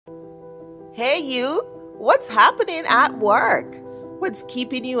Hey, you, what's happening at work? What's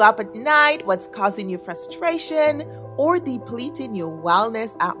keeping you up at night? What's causing you frustration or depleting your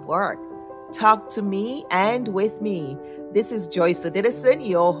wellness at work? Talk to me and with me. This is Joyce Odidison,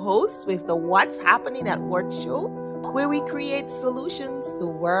 your host with the What's Happening at Work show, where we create solutions to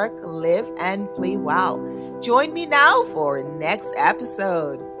work, live, and play well. Join me now for next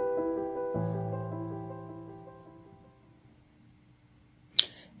episode.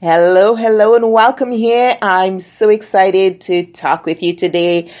 Hello, and welcome here. I'm so excited to talk with you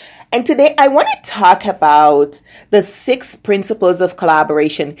today. And today I want to talk about the 6 principles of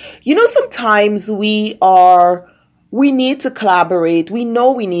collaboration. You know, sometimes we need to collaborate. We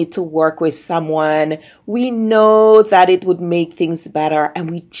know we need to work with someone. We know that it would make things better, and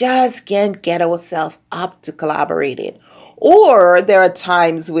we just can't get ourselves up to collaborating. Or there are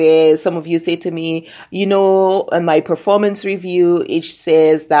times where some of you say to me, you know, in my performance review, it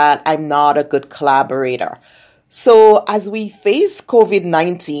says that I'm not a good collaborator. So as we face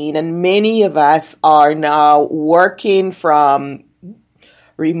COVID-19, and many of us are now working from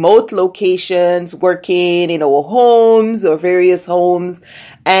remote locations, working in our homes or various homes,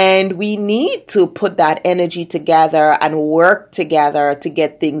 and we need to put that energy together and work together to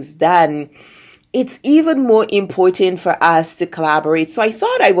get things done. It's even more important for us to collaborate. So I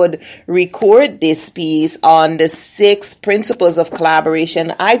thought I would record this piece on the 6 principles of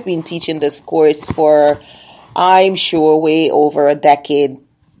collaboration. I've been teaching this course for, I'm sure, way over a decade.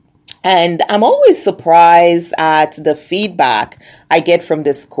 And I'm always surprised at the feedback I get from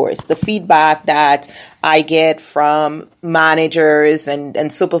this course, the feedback that I get from managers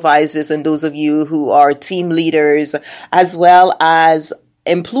and supervisors and those of you who are team leaders, as well as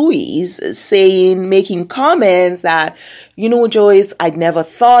employees making comments that, you know, Joyce, I'd never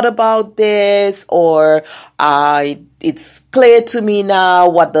thought about this, or it's clear to me now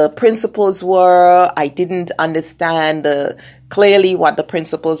what the principles were. I didn't understand clearly what the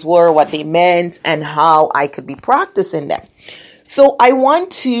principles were, what they meant, and how I could be practicing them. So I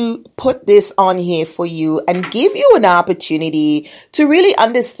want to put this on here for you and give you an opportunity to really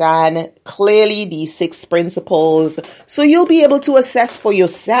understand clearly these 6 principles, so you'll be able to assess for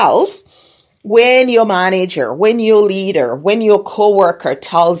yourself when your manager, when your leader, when your coworker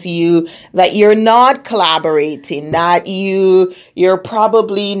tells you that you're not collaborating, that you're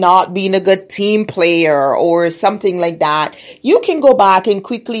probably not being a good team player or something like that. You can go back and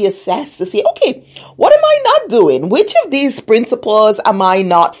quickly assess to see, okay, what am I not doing? Which of these principles am I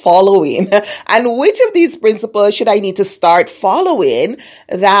not following? And which of these principles should I need to start following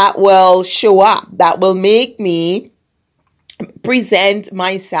that will show up, that will make me present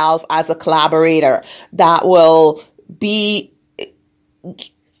myself as a collaborator, that will be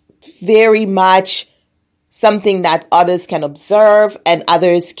very much something that others can observe and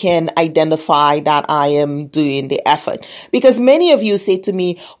others can identify that I am doing the effort. Because many of you say to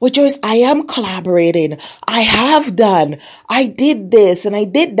me, well, Joyce, I am collaborating. I did this and I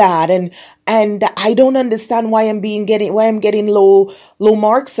did that. And I don't understand why I'm getting low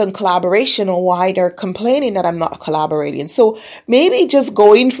marks on collaboration, or why they're complaining that I'm not collaborating. So maybe just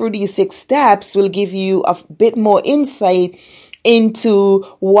going through these 6 steps will give you a bit more insight into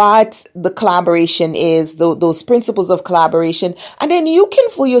what the collaboration is, those principles of collaboration. And then you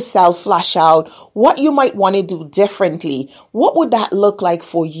can for yourself flash out what you might want to do differently. What would that look like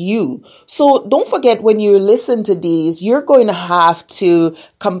for you? So don't forget, when you listen to these, you're going to have to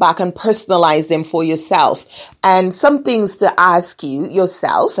come back and personalize them for yourself. And some things to ask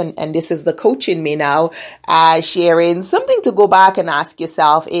yourself, and this is the coach in me now, sharing something to go back and ask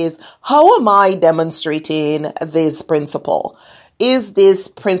yourself is, how am I demonstrating this principle? Is this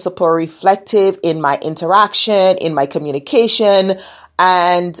principle reflective in my interaction, in my communication,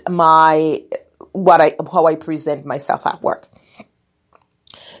 and how I present myself at work?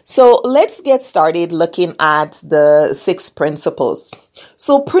 So let's get started looking at the 6 principles.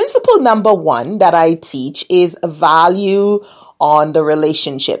 So principle number 1 that I teach is value on the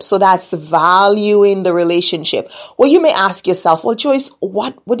relationship. So that's valuing the relationship. Well, you may ask yourself, well, Joyce,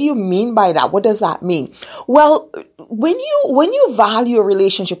 what do you mean by that? What does that mean? Well, when you value a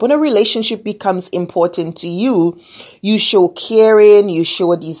relationship, when a relationship becomes important to you, you show caring, you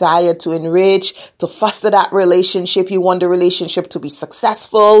show a desire to enrich, to foster that relationship. You want the relationship to be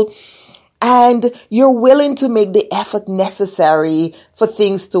successful, and you're willing to make the effort necessary for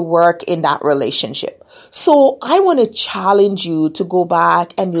things to work in that relationship. So I want to challenge you to go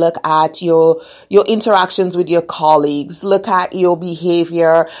back and look at your interactions with your colleagues, look at your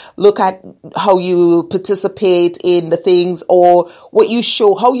behavior, look at how you participate in the things, or how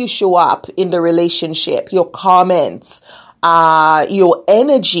you show up in the relationship, your comments, your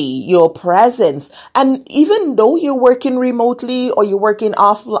energy, your presence. And even though you're working remotely or you're working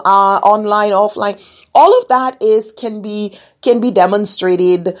online, offline, all of that can be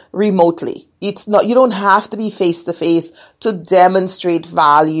demonstrated remotely. It's not, you don't have to be face to face to demonstrate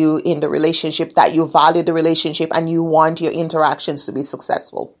value in the relationship, that you value the relationship and you want your interactions to be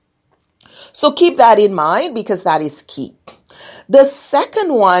successful. So keep that in mind, because that is key. The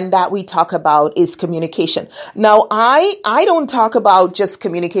second one that we talk about is communication. Now, I don't talk about just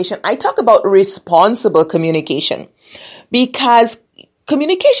communication. I talk about responsible communication, because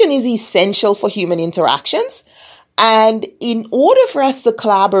communication is essential for human interactions. And in order for us to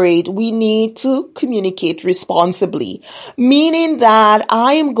collaborate, we need to communicate responsibly, meaning that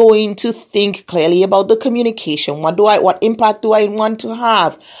I am going to think clearly about the communication. What impact do I want to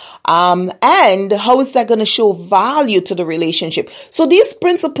have? And how is that going to show value to the relationship? So these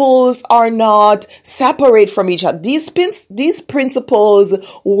principles are not separate from each other. These principles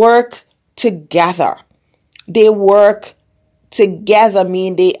work together. They work together,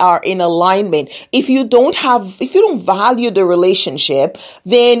 mean they are in alignment. If you don't value the relationship,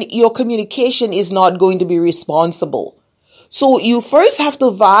 then your communication is not going to be responsible. So you first have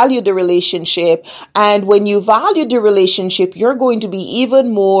to value the relationship. And when you value the relationship, you're going to be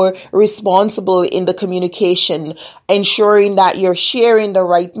even more responsible in the communication, ensuring that you're sharing the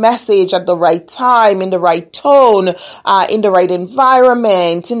right message at the right time, in the right tone, in the right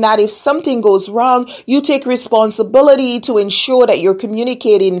environment. And that if something goes wrong, you take responsibility to ensure that you're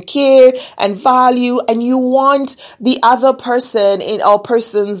communicating care and value, and you want the other person or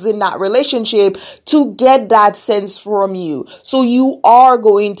persons in that relationship to get that sense from you. So you are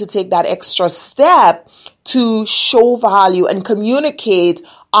going to take that extra step to show value and communicate,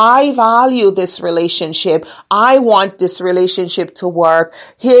 I value this relationship. I want this relationship to work.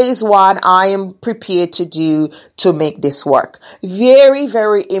 Here is what I am prepared to do to make this work. Very,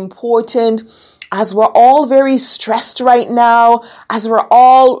 very important. As we're all very stressed right now, as we're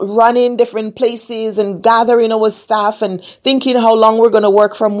all running different places and gathering our stuff and thinking how long we're going to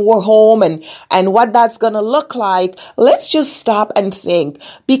work from home and what that's going to look like, let's just stop and think,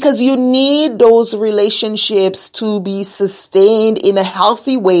 because you need those relationships to be sustained in a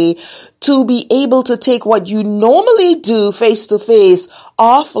healthy way, to be able to take what you normally do face to face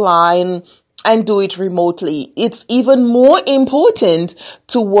offline and do it remotely. It's even more important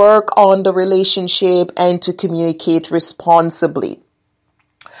to work on the relationship and to communicate responsibly.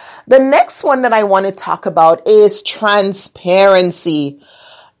 The next one that I want to talk about is transparency.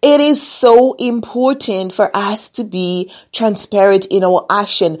 It is so important for us to be transparent in our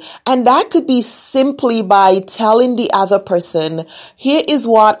action. And that could be simply by telling the other person, here is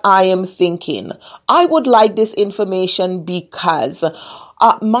what I am thinking. I would like this information because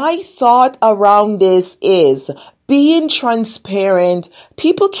my thought around this is being transparent.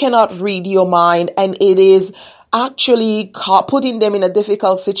 People cannot read your mind, and it is actually putting them in a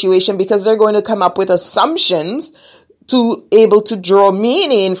difficult situation, because they're going to come up with assumptions to able to draw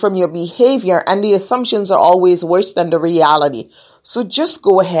meaning from your behavior, and the assumptions are always worse than the reality. So just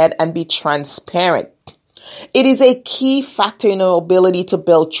go ahead and be transparent. It is a key factor in our ability to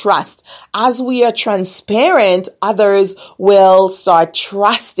build trust. As we are transparent, others will start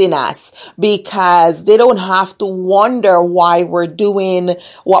trusting us, because they don't have to wonder why we're doing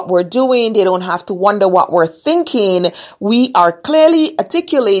what we're doing. They don't have to wonder what we're thinking. We are clearly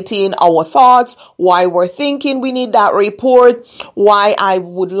articulating our thoughts, why we're thinking we need that report, why I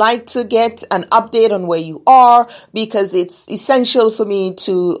would like to get an update on where you are, because it's essential for me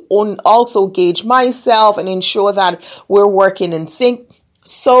to also gauge myself and ensure that we're working in sync.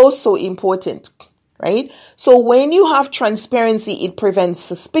 So important, right? So when you have transparency, it prevents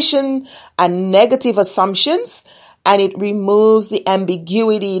suspicion and negative assumptions, and it removes the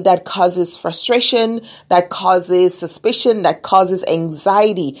ambiguity that causes frustration, that causes suspicion, that causes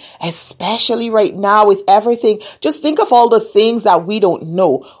anxiety, especially right now with everything. Just think of all the things that we don't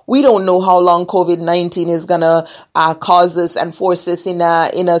know. We don't know how long COVID-19 is going to cause us and force us in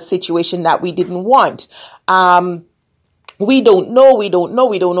a situation that we didn't want. We don't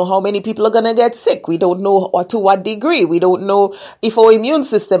know how many people are going to get sick. We don't know to what degree. We don't know if our immune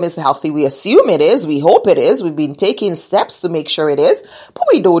system is healthy. We assume it is. We hope it is. We've been taking steps to make sure it is, but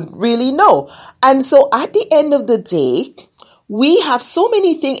we don't really know. And so at the end of the day, we have so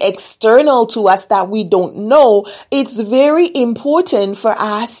many things external to us that we don't know. It's very important for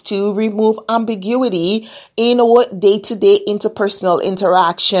us to remove ambiguity in our day-to-day interpersonal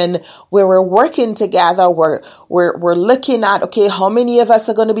interaction where we're working together. We're looking at, okay, how many of us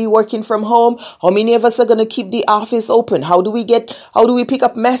are going to be working from home? How many of us are going to keep the office open? How do we pick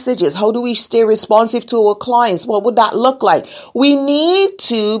up messages? How do we stay responsive to our clients? What would that look like? We need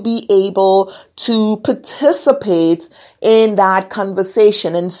to be able to participate in that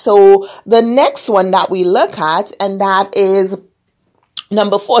conversation. And so the next one that we look at, and that is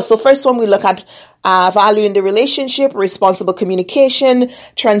number 4. So first one, we look at value in the relationship, responsible communication,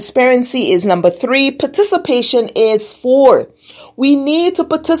 transparency is number 3, participation is 4. We need to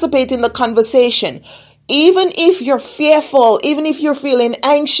participate in the conversation. Even if you're fearful, even if you're feeling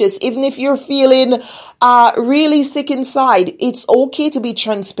anxious, even if you're feeling really sick inside, it's okay to be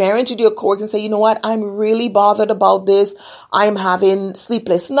transparent with your coworker and say, you know what, I'm really bothered about this. I'm having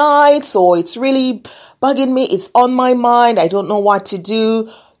sleepless nights, or it's really bugging me. It's on my mind. I don't know what to do.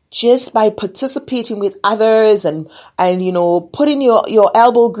 Just by participating with others and putting your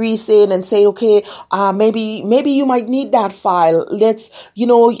elbow grease in and say, okay, maybe you might need that file.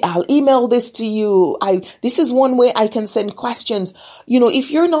 I'll email this to you. This is one way I can send questions. If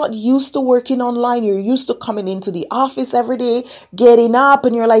you're not used to working online, you're used to coming into the office every day, getting up,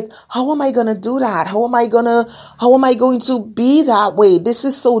 and you're like, how am I going to do that? How am I going to be that way? This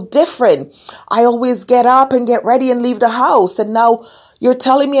is so different. I always get up and get ready and leave the house. And now you're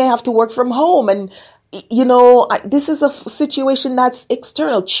telling me I have to work from home. And, this is a situation that's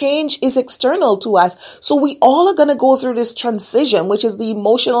external. Change is external to us. So we all are going to go through this transition, which is the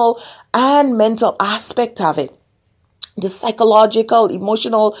emotional and mental aspect of it. The psychological,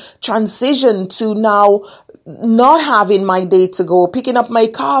 emotional transition to now not having my day to go, picking up my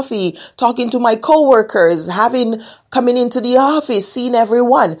coffee, talking to my coworkers, coming into the office, seeing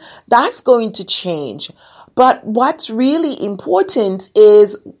everyone. That's going to change. But what's really important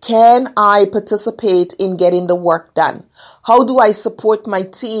is, can I participate in getting the work done? How do I support my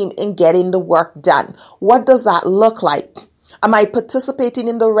team in getting the work done? What does that look like? Am I participating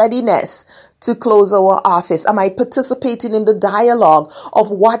in the readiness to close our office? Am I participating in the dialogue of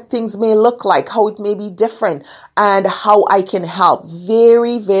what things may look like, how it may be different, and how I can help?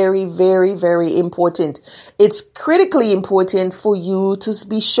 Very, very, very, very important. It's critically important for you to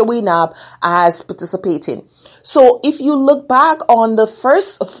be showing up as participating. So if you look back on the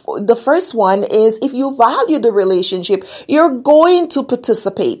first one is, if you value the relationship, you're going to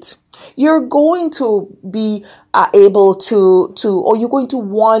participate. You're going to be able to, or you're going to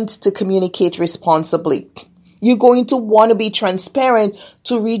want to communicate responsibly. You're going to want to be transparent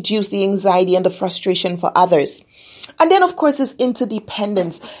to reduce the anxiety and the frustration for others. And then, of course, is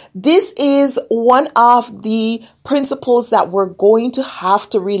interdependence. This is one of the principles that we're going to have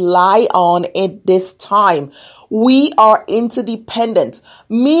to rely on at this time. We are interdependent,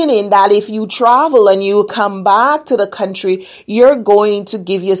 meaning that if you travel and you come back to the country, you're going to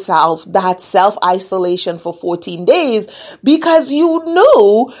give yourself that self-isolation for 14 days because you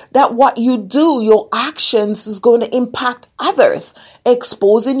know that what you do, your actions, is going to impact others,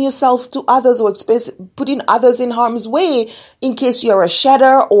 exposing yourself to others or putting others in harm's way in case you're a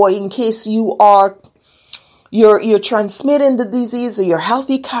shedder or in case you're transmitting the disease or you're a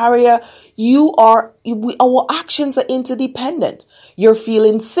healthy carrier. Our actions are interdependent. You're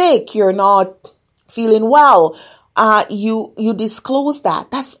feeling sick. You're not feeling well. You disclose that.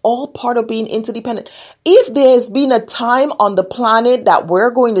 That's all part of being interdependent. If there's been a time on the planet that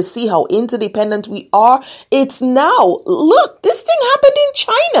we're going to see how interdependent we are, it's now. Look, this thing happened in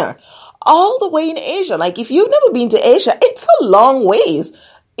China, all the way in Asia. Like, if you've never been to Asia, it's a long ways.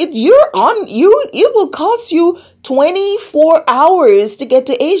 It will cost you 24 hours to get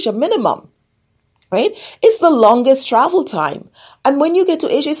to Asia minimum, right? It's the longest travel time. And when you get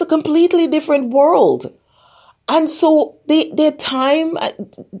to Asia, it's a completely different world. And so their time,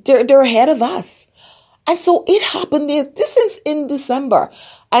 they're ahead of us. And so it happened there. This is in December.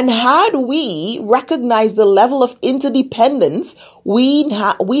 And had we recognized the level of interdependence we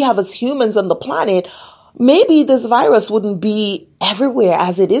have as humans on the planet, maybe this virus wouldn't be everywhere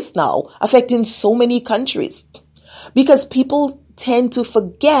as it is now, affecting so many countries. Because people tend to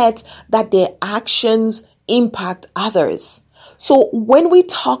forget that their actions impact others. So when we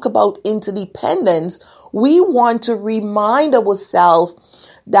talk about interdependence, we want to remind ourselves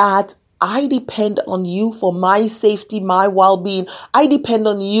that I depend on you for my safety, my well-being. I depend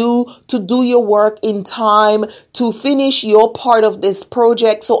on you to do your work in time, to finish your part of this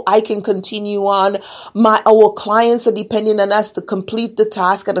project so I can continue on. Our clients are depending on us to complete the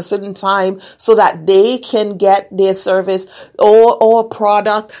task at a certain time so that they can get their service or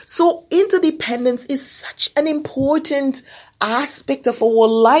product. So interdependence is such an important aspect of our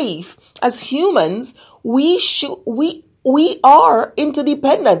life. As humans, we are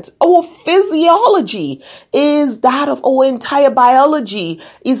interdependent. Our physiology is that of our entire biology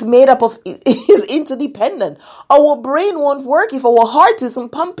is made up of, is interdependent. Our brain won't work if our heart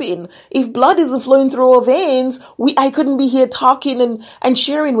isn't pumping. If blood isn't flowing through our veins, I couldn't be here talking and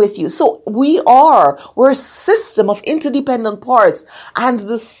sharing with you. So we're a system of interdependent parts, and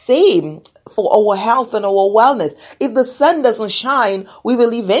the same for our health and our wellness. If the sun doesn't shine, we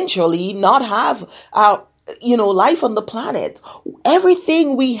will eventually not have life on the planet.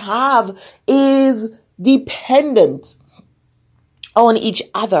 Everything we have is dependent on each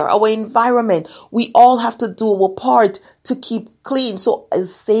other, our environment. We all have to do our part to keep clean. So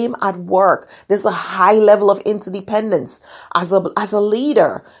same at work. There's a high level of interdependence. As a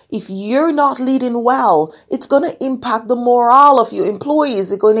leader, if you're not leading well, it's going to impact the morale of your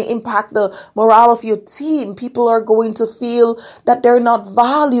employees. It's going to impact the morale of your team. People are going to feel that they're not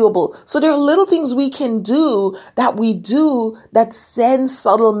valuable. So there are little things we can do that sends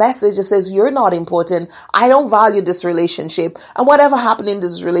subtle messages, says you're not important. I don't value this relationship. And whatever happened in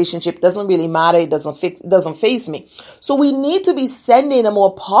this relationship doesn't really matter. It doesn't faze me. So we need to be sending a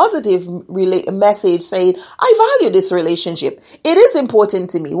more positive message saying, I value this relationship. It is important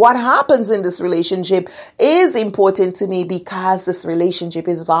to me. What happens in this relationship is important to me because this relationship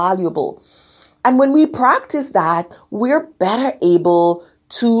is valuable. And when we practice that, we're better able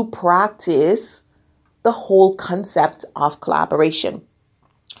to practice the whole concept of collaboration.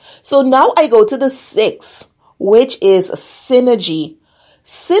 So now I go to the 6th, which is synergy.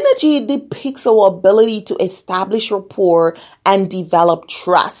 Synergy depicts our ability to establish rapport and develop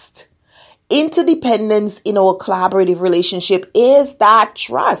trust. Interdependence in our collaborative relationship is that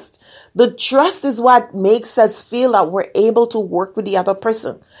trust. The trust is what makes us feel that we're able to work with the other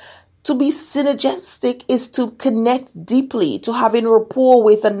person. To be synergistic is to connect deeply, to having rapport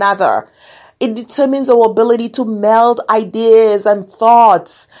with another. It determines our ability to meld ideas and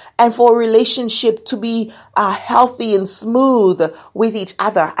thoughts, and for a relationship to be healthy and smooth with each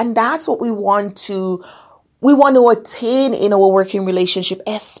other. And that's what we want to attain in our working relationship,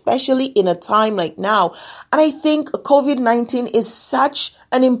 especially in a time like now. And I think COVID-19 is such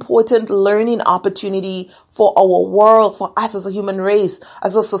an important learning opportunity for our world, for us as a human race,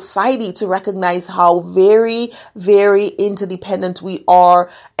 as a society, to recognize how very, very interdependent we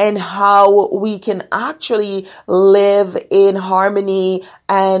are and how we can actually live in harmony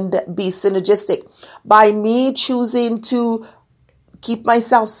and be synergistic. By me choosing to keep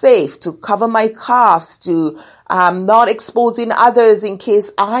myself safe, to cover my coughs, to not exposing others in case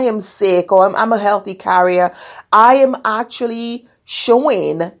I am sick or I'm a healthy carrier, I am actually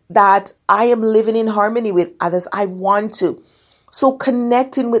showing that I am living in harmony with others. I want to. So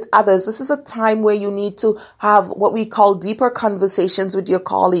connecting with others, this is a time where you need to have what we call deeper conversations with your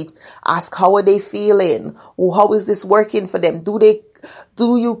colleagues. Ask, how are they feeling? Or how is this working for them?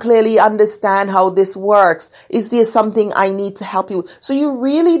 Do you clearly understand how this works? Is there something I need to help you with? So you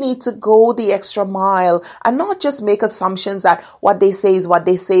really need to go the extra mile and not just make assumptions that what they say is what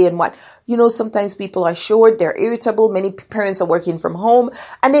they say and what. Sometimes people are short, they're irritable. Many parents are working from home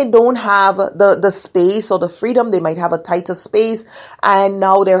and they don't have the space or the freedom. They might have a tighter space and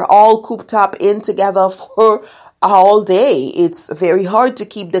now they're all cooped up in together for all day. It's very hard to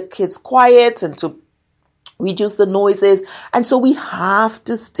keep the kids quiet and to reduce the noises. And so we have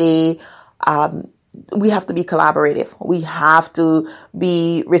to we have to be collaborative. We have to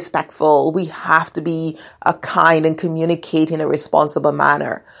be respectful. We have to be kind and communicate in a responsible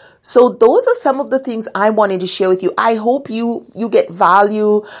manner. So those are some of the things I wanted to share with you. I hope you get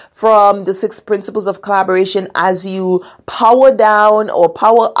value from the 6 principles of collaboration as you power down or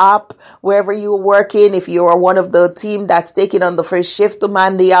power up wherever you're working. If you are one of the team that's taking on the first shift to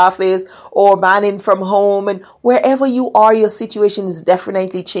man the office or manning from home, and wherever you are, your situation is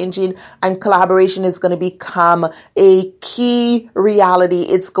definitely changing and collaboration is going to become a key reality.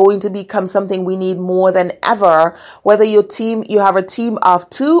 It's going to become something we need more than ever. Whether you have a team of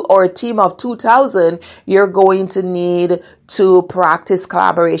 2 or a team of 2,000, you're going to need to practice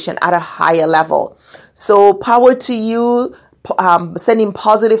collaboration at a higher level. So power to you, sending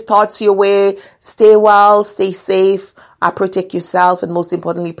positive thoughts your way. Stay well, stay safe. Protect yourself, and most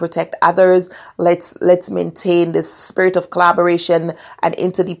importantly, protect others. Let's maintain this spirit of collaboration and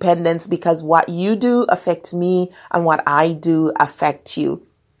interdependence, because what you do affects me and what I do affect you.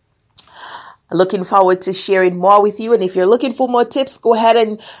 Looking forward to sharing more with you. And if you're looking for more tips, go ahead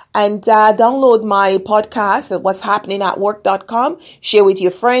and download my podcast at whatshappeningatwork.com. Share with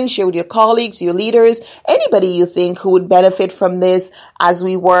your friends, share with your colleagues, your leaders, anybody you think who would benefit from this as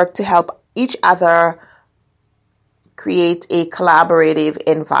we work to help each other create a collaborative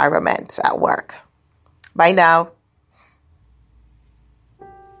environment at work. Bye now.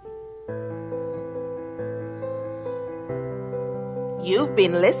 You've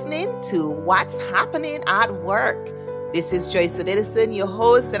been listening to What's Happening at Work. This is Joyce Edison, your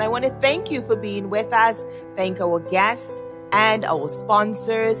host, and I want to thank you for being with us. Thank our guests and our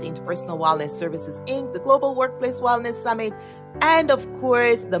sponsors, Interpersonal Wellness Services, Inc., the Global Workplace Wellness Summit, and of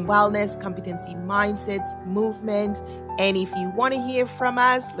course, the Wellness Competency Mindset Movement. And if you want to hear from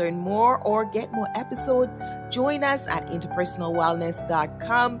us, learn more, or get more episodes, join us at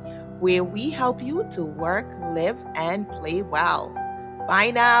interpersonalwellness.com, where we help you to work, live, and play well.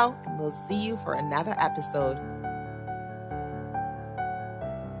 Bye now, and we'll see you for another episode.